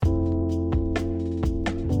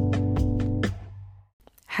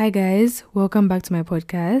Hi guys, welcome back to my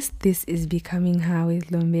podcast. This is Becoming Her with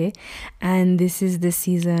Lombe, and this is the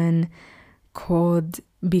season called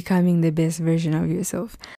Becoming the Best Version of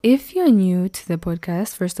Yourself. If you're new to the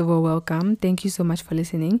podcast, first of all, welcome. Thank you so much for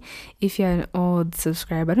listening. If you're an old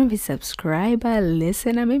subscriber, I don't know if it's subscriber,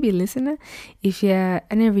 listener. If you're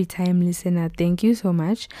an every time listener, thank you so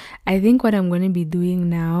much. I think what I'm going to be doing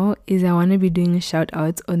now is I want to be doing shout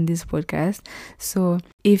outs on this podcast. So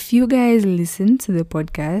if you guys listen to the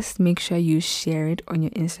podcast, make sure you share it on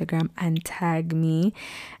your Instagram and tag me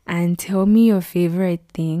and tell me your favorite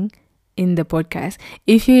thing in the podcast.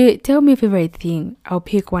 If you tell me your favorite thing, I'll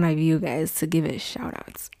pick one of you guys to give it shout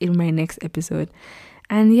outs in my next episode.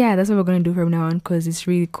 And yeah, that's what we're going to do from now on, because it's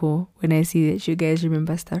really cool when I see that you guys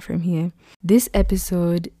remember stuff from here. This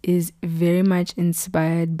episode is very much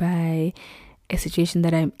inspired by a situation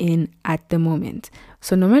that I'm in at the moment.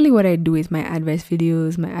 So normally what I do with my advice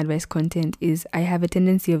videos, my advice content, is I have a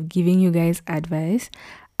tendency of giving you guys advice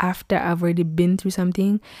after I've already been through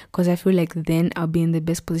something, because I feel like then I'll be in the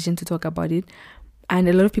best position to talk about it. And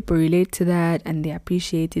a lot of people relate to that and they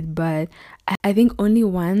appreciate it. But I think only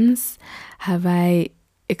once have I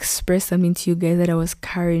expressed something to you guys that I was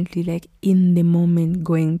currently like in the moment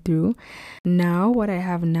going through. Now, what I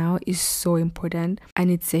have now is so important, and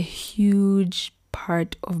it's a huge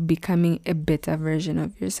part of becoming a better version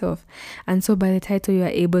of yourself. And so by the title, you are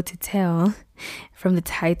able to tell from the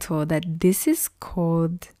title that this is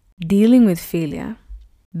called Dealing with Failure.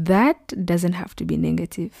 That doesn't have to be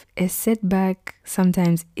negative. A setback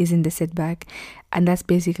sometimes isn't a setback, and that's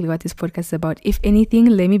basically what this podcast is about. If anything,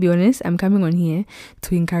 let me be honest, I'm coming on here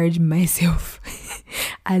to encourage myself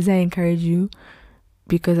as I encourage you,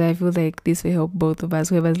 because I feel like this will help both of us,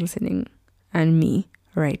 whoever's listening, and me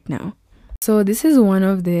right now. So this is one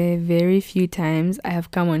of the very few times I have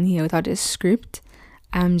come on here without a script.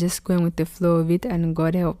 I'm just going with the flow of it, and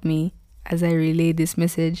God help me as I relay this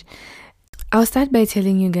message. I'll start by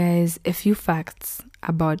telling you guys a few facts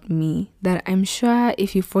about me that I'm sure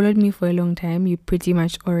if you followed me for a long time, you pretty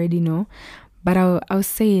much already know. But I'll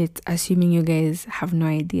say it assuming you guys have no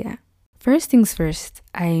idea. First things first,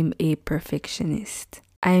 I'm a perfectionist.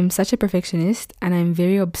 I'm such a perfectionist, and I'm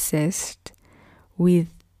very obsessed with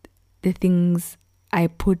the things I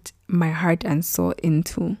put my heart and soul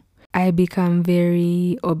into. I become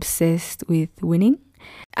very obsessed with winning,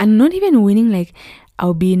 and not even winning like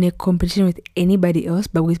I'll be in a competition with anybody else,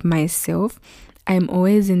 but with myself. I'm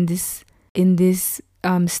always in this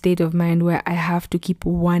state of mind where I have to keep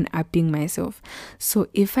one-upping myself. So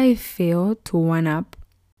if I fail to one-up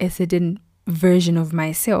a certain version of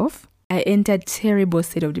myself, I enter a terrible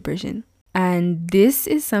state of depression. And this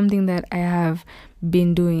is something that I have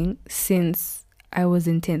been doing since I was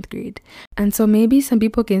in 10th grade. And so maybe some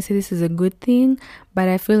people can say this is a good thing, but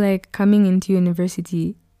I feel like coming into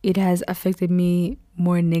university, it has affected me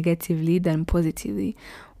more negatively than positively.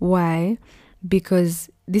 Why? Because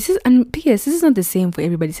this is, and P.S., this is not the same for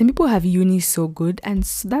everybody. Some people have uni so good, and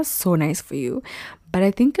that's so nice for you. But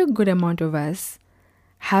I think a good amount of us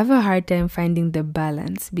have a hard time finding the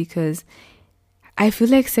balance, because I feel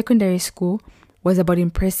like secondary school was about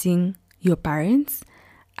impressing your parents,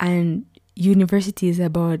 and university is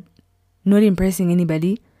about not impressing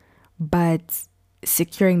anybody, but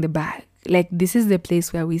securing the bag. Like, this is the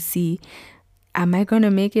place where we see, am I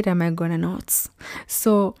gonna make it? Am I gonna not?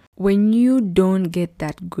 So when you don't get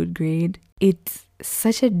that good grade, it's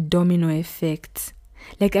such a domino effect.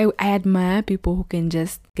 Like, I admire people who can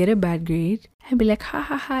just get a bad grade and be like, ha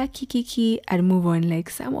ha ha, ki, and move on.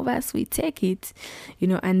 Like, some of us, we take it,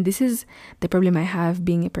 and this is the problem I have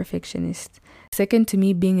being a perfectionist. Second to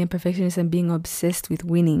me, being a perfectionist and being obsessed with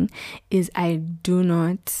winning is I do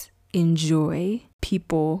not enjoy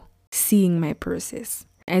people seeing my process.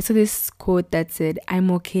 I saw this quote that said, I'm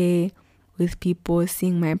okay with people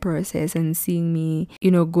seeing my process and seeing me,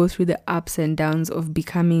 go through the ups and downs of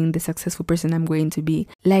becoming the successful person I'm going to be.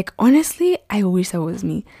 Like, honestly, I wish that was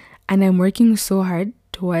me. And I'm working so hard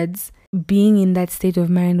towards being in that state of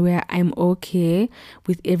mind where I'm okay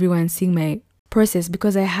with everyone seeing my process,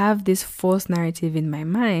 because I have this false narrative in my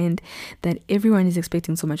mind that everyone is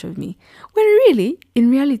expecting so much of me, when really, in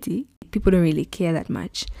reality, people don't really care that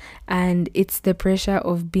much. And it's the pressure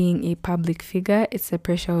of being a public figure. It's the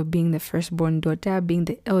pressure of being the firstborn daughter, being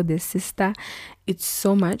the eldest sister. It's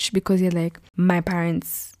so much, because you're like, my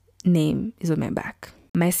parents' name is on my back.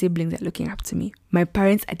 My siblings are looking up to me. My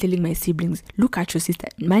parents are telling my siblings, look at your sister.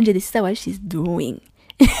 Mind you, the sister, what she's doing.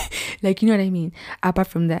 Like, you know what I mean? Apart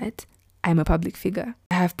from that, I'm a public figure.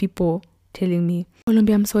 I have people telling me,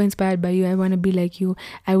 Olombi, I'm so inspired by you. I want to be like you.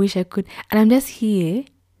 I wish I could. And I'm just here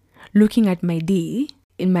looking at my D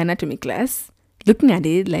in my anatomy class, looking at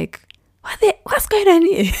it like, what's going on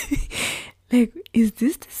here? Like, is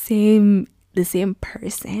this the same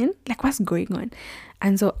person? Like, what's going on?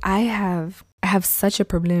 And so I have such a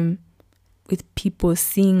problem with people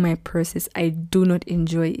seeing my process. I do not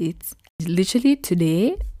enjoy it. Literally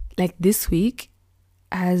today, like this week,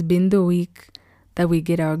 has been the week that we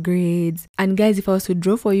get our grades. And guys, if I was to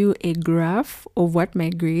draw for you a graph of what my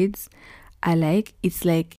grades are like, it's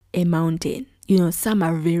like a mountain. You know, some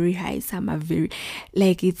are very high, some are very,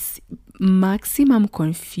 like, it's maximum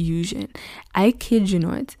confusion. I kid you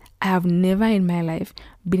not, I have never in my life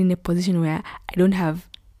been in a position where I don't have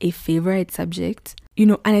a favorite subject. You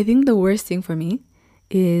know, and I think the worst thing for me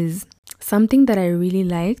is something that I really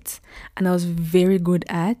liked and I was very good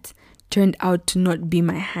at turned out to not be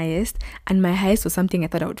my highest, and my highest was something I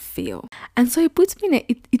thought I would fail. And so it puts me in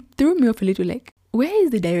it threw me off a little, like, where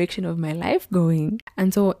is the direction of my life going?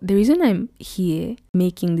 And so the reason I'm here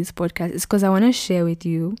making this podcast is because I want to share with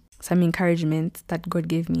you some encouragement that God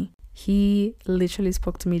gave me. He literally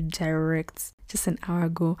spoke to me direct just an hour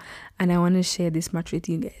ago, and I want to share this much with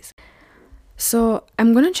you guys. So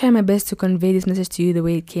I'm going to try my best to convey this message to you the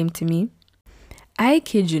way it came to me. I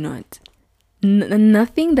kid you not,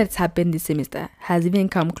 nothing that's happened this semester has even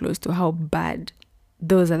come close to how bad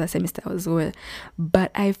those other semesters were.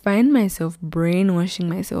 But I find myself brainwashing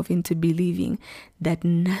myself into believing that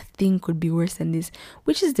nothing could be worse than this,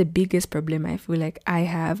 which is the biggest problem I feel like I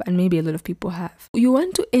have, and maybe a lot of people have. You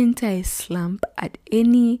want to enter a slump at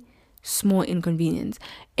any small inconvenience,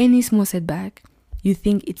 any small setback. You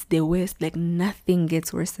think it's the worst, like nothing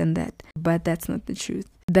gets worse than that. But that's not the truth.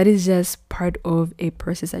 That is just part of a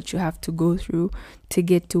process that you have to go through to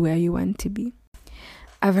get to where you want to be.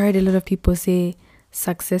 I've heard a lot of people say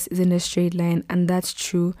success isn't a straight line, and that's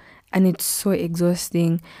true, and it's so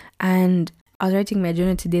exhausting. And I was writing my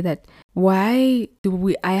journal today that why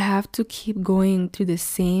do I have to keep going through the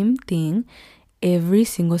same thing every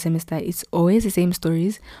single semester? It's always the same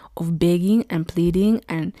stories of begging and pleading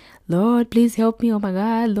and, Lord, please help me. Oh my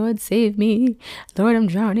God, Lord, save me. Lord, I'm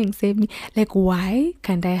drowning, save me. Like, why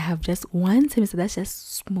can't I have just one semester that's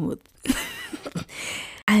just smooth?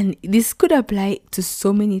 And this could apply to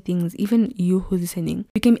so many things, even you who's listening.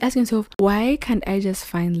 You can be asking yourself, why can't I just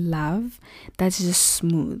find love that's just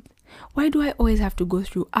smooth? Why do I always have to go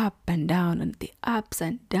through up and down and the ups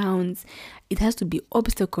and downs? It has to be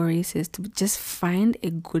obstacle races to just find a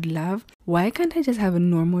good love. Why can't I just have a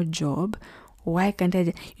normal job? Why can't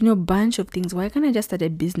I just, bunch of things. Why can't I just start a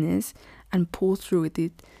business and pull through with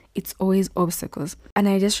it? It's always obstacles. And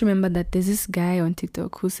I just remember that there's this guy on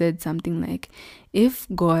TikTok who said something like, if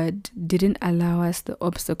God didn't allow us the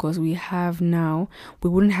obstacles we have now, we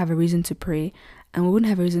wouldn't have a reason to pray and we wouldn't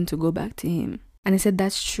have a reason to go back to him. And I said,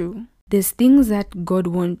 that's true. There's things that God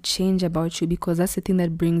won't change about you because that's the thing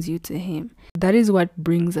that brings you to him. That is what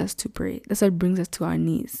brings us to pray. That's what brings us to our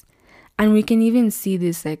knees. And we can even see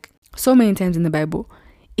this like so many times in the Bible.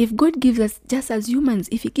 If God gives us, just as humans,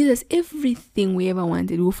 if he gives us everything we ever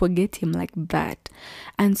wanted, we'll forget him like that.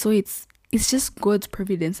 And so it's just God's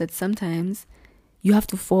providence that sometimes you have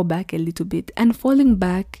to fall back a little bit. And falling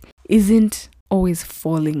back isn't always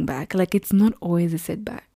falling back. Like, it's not always a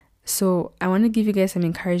setback. So I want to give you guys some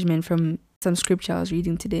encouragement from some scripture I was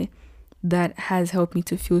reading today that has helped me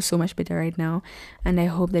to feel so much better right now. And I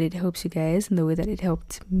hope that it helps you guys in the way that it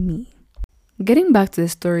helped me. Getting back to the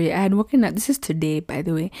story, I had woken up, this is today by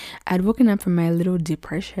the way, I had woken up from my little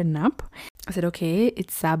depression nap. I said, okay,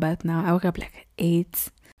 it's Sabbath now. I woke up like 8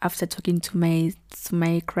 after talking to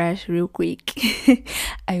my crush real quick.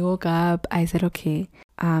 I woke up, I said, okay,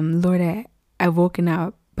 Lord, I've woken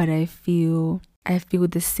up, but I feel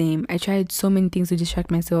the same. I tried so many things to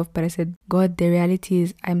distract myself, but I said, God, the reality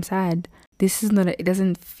is I'm sad. This is not, it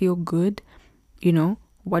doesn't feel good.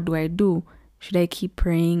 What do I do? Should I keep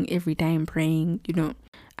praying every time praying,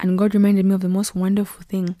 And God reminded me of the most wonderful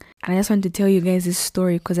thing. And I just want to tell you guys this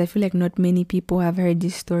story because I feel like not many people have heard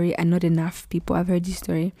this story and not enough people have heard this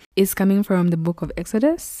story. It's coming from the book of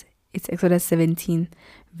Exodus. It's Exodus 17,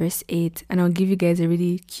 verse 8. And I'll give you guys a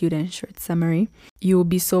really cute and short summary. You will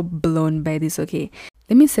be so blown by this, okay?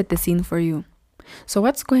 Let me set the scene for you. So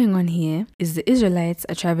what's going on here is the Israelites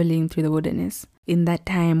are traveling through the wilderness in that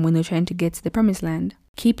time when they're trying to get to the promised land.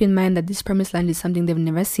 Keep in mind that this promised land is something they've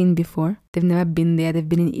never seen before. They've never been there. They've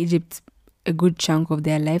been in Egypt a good chunk of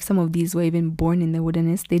their life. Some of these were even born in the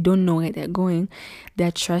wilderness. They don't know where they're going.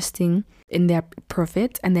 They're trusting in their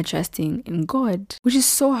prophet and they're trusting in God, which is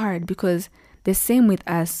so hard because the same with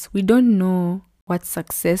us. We don't know what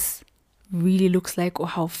success really looks like or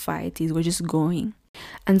how far it is. We're just going.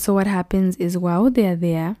 And so what happens is while they're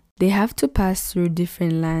there, they have to pass through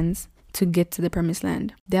different lands. to get to the promised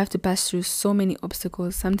land. They have to pass through so many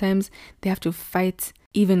obstacles. Sometimes they have to fight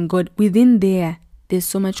even God. Within there's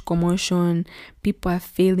so much commotion. People are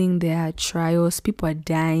failing their trials. People are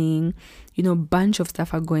dying. Bunch of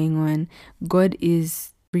stuff are going on. God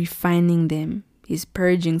is refining them. He's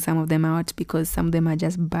purging some of them out because some of them are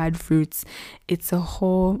just bad fruits. It's a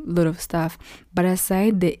whole lot of stuff. But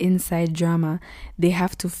aside the inside drama, they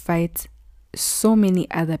have to fight so many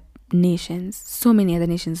other nations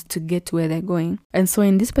to get to where they're going. And so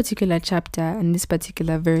in this particular chapter, in this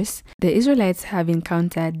particular verse, the Israelites have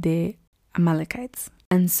encountered the Amalekites.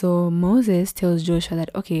 And so Moses tells Joshua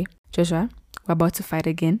that, okay, Joshua, we're about to fight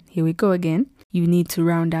again. Here we go again. You need to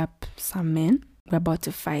round up some men. We're about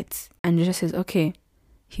to fight. And Joshua says, okay.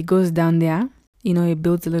 He goes down there, he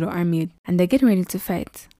builds a little army, and they're getting ready to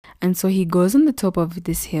fight. And so he goes on the top of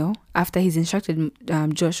this hill. After he's instructed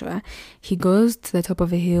Joshua, he goes to the top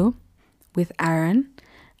of a hill with Aaron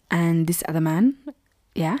and this other man.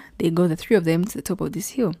 Yeah, they go, the three of them, to the top of this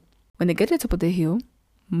hill. When they get to the top of the hill,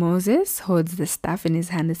 Moses holds the staff in his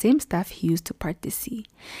hand, the same staff he used to part the sea.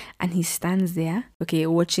 And he stands there,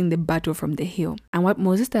 watching the battle from the hill. And what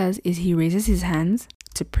Moses does is he raises his hands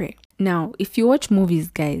to pray. Now, if you watch movies,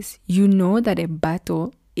 guys, you know that a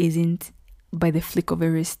battle isn't by the flick of a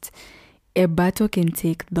wrist. A battle can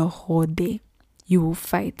take the whole day. You will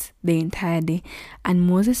fight the entire day. And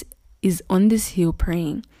Moses is on this hill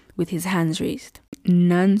praying with his hands raised,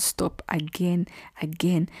 non-stop, again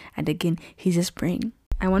and again. He's just praying.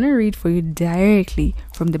 I want to read for you directly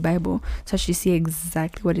from the Bible so that you see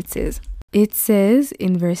exactly what it says. It says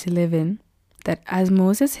in verse 11 that as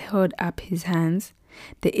Moses held up his hands,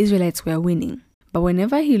 the Israelites were winning. But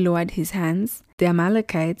whenever he lowered his hands, the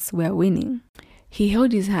Amalekites were winning. He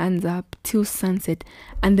held his hands up till sunset.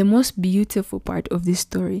 And the most beautiful part of this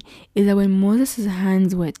story is that when Moses'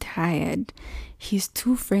 hands were tired, his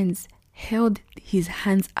two friends held his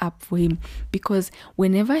hands up for him, because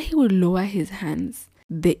whenever he would lower his hands,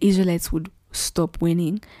 the Israelites would stop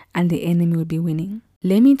winning and the enemy would be winning.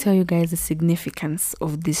 Let me tell you guys the significance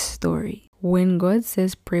of this story. When God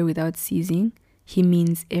says pray without ceasing, he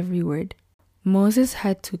means every word. Moses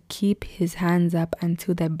had to keep his hands up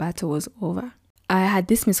until the battle was over. I had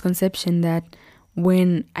this misconception that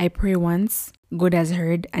when I pray once, God has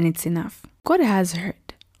heard and it's enough. God has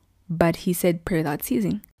heard, but he said pray without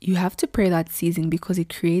ceasing. You have to pray without ceasing because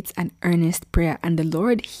it creates an earnest prayer, and the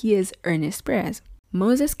Lord hears earnest prayers.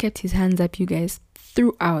 Moses kept his hands up, you guys,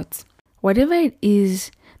 throughout. Whatever it is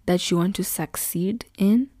that you want to succeed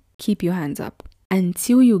in, keep your hands up.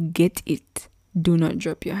 Until you get it, do not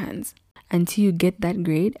drop your hands. Until you get that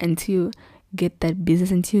grade, until you get that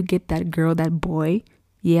business, until you get that girl, that boy.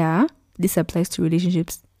 Yeah, this applies to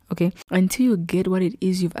relationships, okay? Until you get what it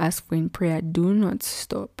is you've asked for in prayer, do not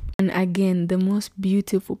stop. And again, the most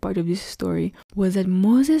beautiful part of this story was that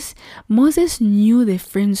Moses knew the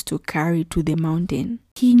friends to carry to the mountain.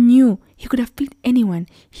 He knew. He could have picked anyone.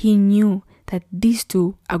 He knew that these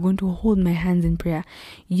two are going to hold my hands in prayer.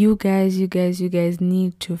 You guys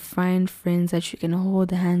need to find friends that you can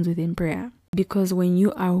hold hands with in prayer. Because when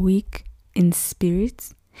you are weak in spirit,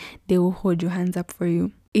 they will hold your hands up for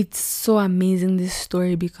you. It's so amazing, this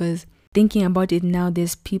story, because thinking about it now,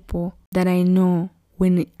 there's people that I know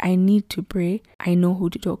when I need to pray, I know who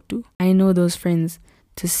to talk to. I know those friends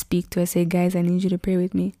to speak to. I say, guys, I need you to pray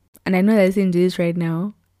with me. And I know that I listening to this right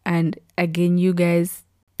now. And again, you guys,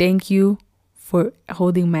 thank you for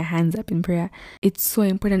holding my hands up in prayer. It's so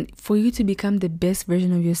important for you to become the best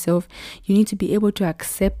version of yourself. You need to be able to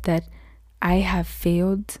accept that I have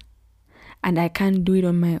failed and I can't do it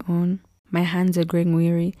on my own. My hands are growing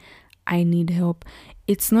weary. I need help.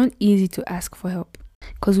 It's not easy to ask for help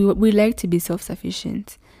because we like to be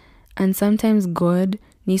self-sufficient. And sometimes God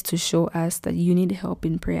needs to show us that you need help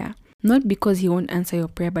in prayer. Not because he won't answer your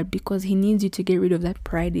prayer, but because he needs you to get rid of that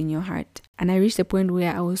pride in your heart. And I reached a point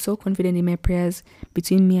where I was so confident in my prayers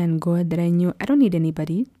between me and God that I knew I don't need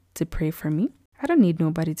anybody to pray for me. I don't need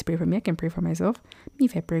nobody to pray for me. I can pray for myself.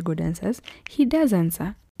 If I pray, God answers. He does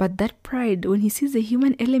answer. But that pride, when he sees the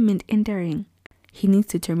human element entering, he needs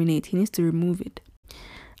to terminate. He needs to remove it.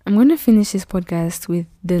 I'm going to finish this podcast with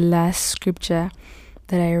the last scripture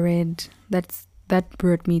that I read that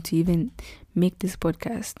brought me to even make this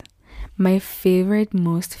podcast. My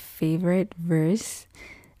most favorite verse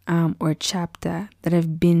or chapter that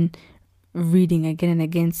I've been reading again and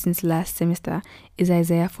again since last semester is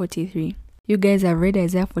Isaiah 43. You guys have read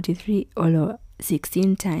Isaiah 43 all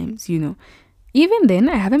 16 times, Even then,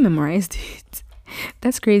 I haven't memorized it.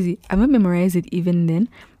 That's crazy. I haven't memorized it even then.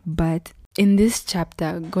 But in this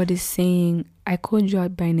chapter, God is saying, I called you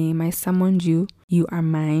out by name. I summoned you. You are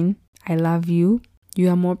mine. I love you. You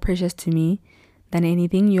are more precious to me than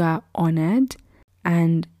anything. You are honored,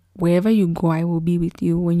 and wherever you go, I will be with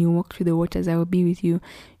you. When you walk through the waters, I will be with you.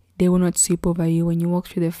 They will not sweep over you. When you walk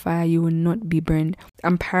through the fire, you will not be burned.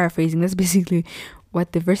 I'm paraphrasing. That's basically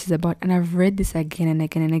what the verse is about. And I've read this again and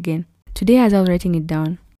again and again. Today, as I was writing it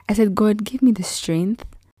down, I said, God, give me the strength,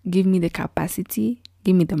 give me the capacity,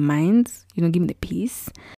 give me the minds, give me the peace.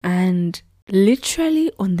 And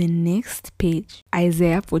literally on the next page,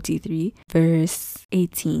 Isaiah 43, verse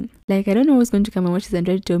 18. Like, I don't know what's going to come and watch this and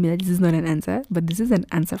try to tell me that this is not an answer, but this is an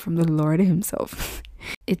answer from the Lord himself.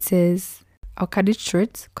 It says, I'll cut it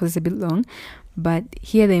short because it's a bit long, but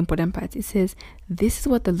here are the important parts. It says, this is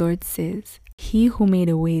what the Lord says. He who made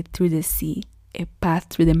a way through the sea, a path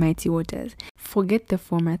through the mighty waters. Forget the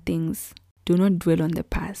former things. Do not dwell on the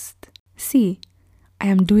past. See, I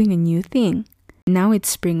am doing a new thing. Now it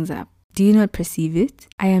springs up. Do you not perceive it?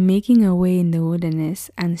 I am making a way in the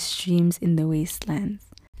wilderness and streams in the wastelands.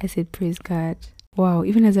 I said, praise God. Wow,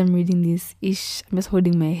 even as I'm reading this, I'm just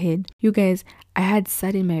holding my head. You guys, I had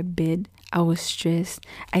sat in my bed. I was stressed.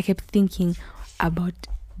 I kept thinking about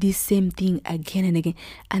this same thing again and again.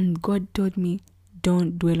 And God told me,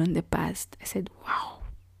 don't dwell on the past. I said, wow,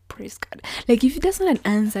 praise God. Like, if that's not an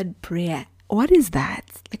answered prayer, what is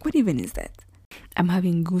that? Like, what even is that? I'm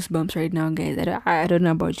having goosebumps right now, guys. I don't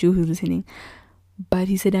know about you who's listening. But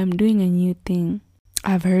he said, I'm doing a new thing.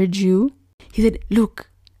 I've heard you. He said, look,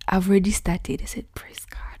 I've already started. I said, praise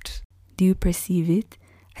God. Do you perceive it?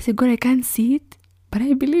 I said, God, I can't see it, but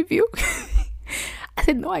I believe you. I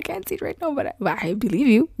said, no, I can't see it right now, but I believe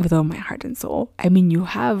you with all my heart and soul. I mean,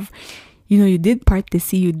 you did part the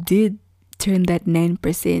C. You did turn that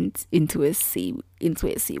 9% into a C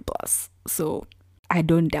plus. So I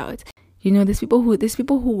don't doubt. There's people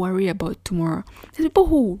who worry about tomorrow. There's people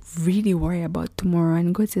who really worry about tomorrow,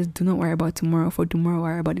 and God says, do not worry about tomorrow, for tomorrow will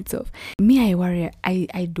worry about itself. Me, I worry.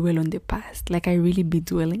 I dwell on the past. Like, I really be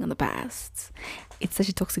dwelling on the past. It's such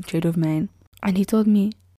a toxic trait of mine. And he told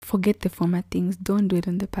me, forget the former things. Don't dwell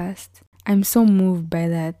on the past. I'm so moved by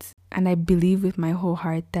that, and I believe with my whole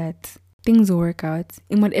heart that things will work out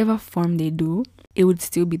in whatever form they do. It would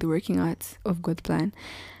still be the working out of God's plan,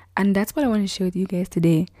 and that's what I want to share with you guys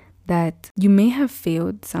today. That you may have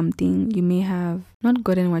failed something, you may have not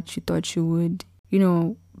gotten what you thought you would,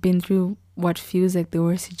 been through what feels like the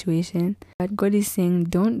worst situation. But God is saying,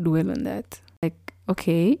 don't dwell on that. Like,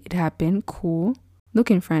 okay, it happened, cool.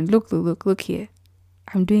 Look in front, look here.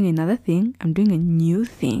 I'm doing another thing. I'm doing a new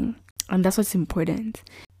thing. And that's what's important.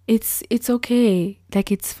 It's okay.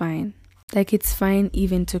 Like, it's fine. Like, it's fine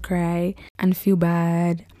even to cry and feel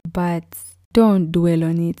bad, but don't dwell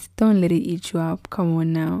on it. Don't let it eat you up. Come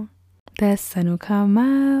on now. The sun will come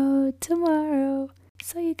out tomorrow,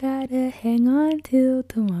 so you gotta hang on till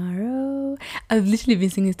tomorrow. I've literally been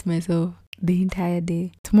singing this to myself the entire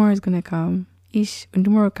day. Tomorrow's gonna come. When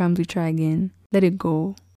tomorrow comes, we try again. Let it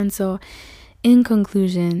go. And so, in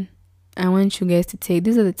conclusion, I want you guys to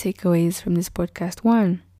these are the takeaways from this podcast.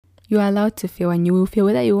 1, you are allowed to fail, and you will fail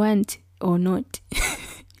whether you want or not.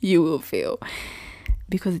 You will fail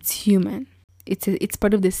because it's human. It's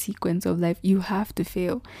part of the sequence of life. You have to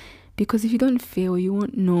fail, because if you don't fail, you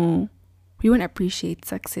won't know. You won't appreciate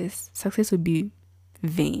success. Success would be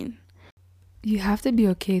vain. You have to be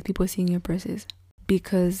okay with people seeing your process,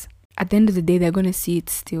 because at the end of the day, they're gonna see it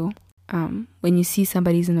still. When you see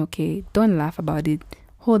somebody isn't okay, don't laugh about it.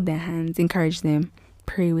 Hold their hands, encourage them,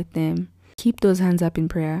 pray with them. Keep those hands up in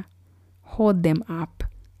prayer. Hold them up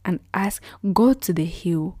and ask. Go to the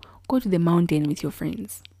hill. Go to the mountain with your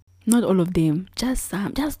friends. Not all of them, just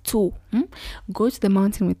some, just 2. Go to the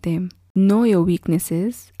mountain with them. Know your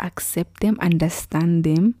weaknesses, accept them, understand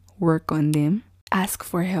them, work on them. Ask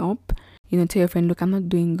for help. Tell your friend, look, I'm not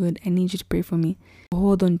doing good. I need you to pray for me.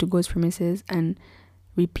 Hold on to God's promises and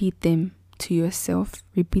repeat them to yourself.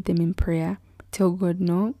 Repeat them in prayer. Tell God,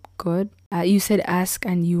 no, God, you said ask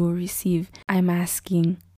and you will receive. I'm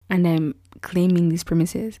asking and I'm claiming these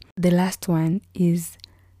promises. The last one is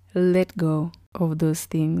let go of those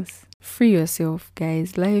things. Free yourself,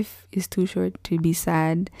 guys. Life is too short to be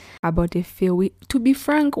sad about a fail. To be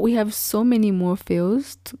frank, we have so many more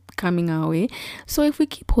fails coming our way. So if we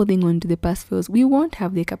keep holding on to the past fails, we won't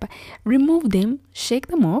have the capacity. Remove them, shake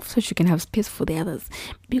them off so you can have space for the others.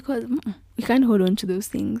 Because we can't hold on to those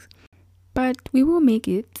things. But we will make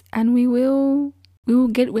it, and we will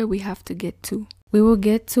get where we have to get to. We will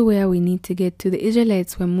get to where we need to get to. The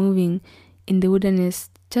Israelites were moving in the wilderness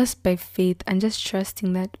just by faith and just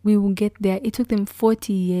trusting that we will get there. It took them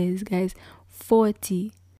 40 years, guys.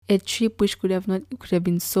 40. A trip which could have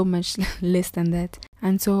been so much less than that.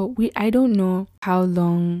 And so I don't know how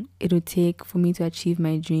long it would take for me to achieve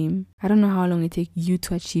my dream. I don't know how long it takes you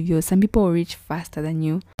to achieve yours. Some people will reach faster than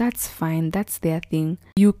you. That's fine. That's their thing.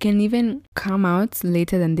 You can even come out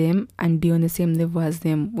later than them and be on the same level as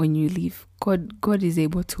them when you leave. God is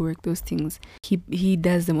able to work those things. He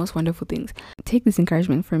does the most wonderful things. Take this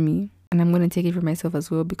encouragement from me, and I'm going to take it for myself as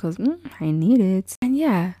well, because I need it. And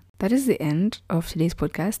yeah, that is the end of today's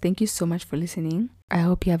podcast. Thank you so much for listening. I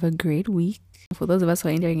hope you have a great week. For those of us who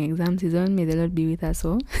are entering exam season, may the Lord be with us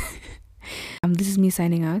all. This is me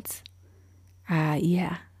signing out.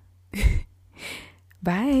 Yeah.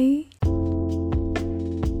 Bye.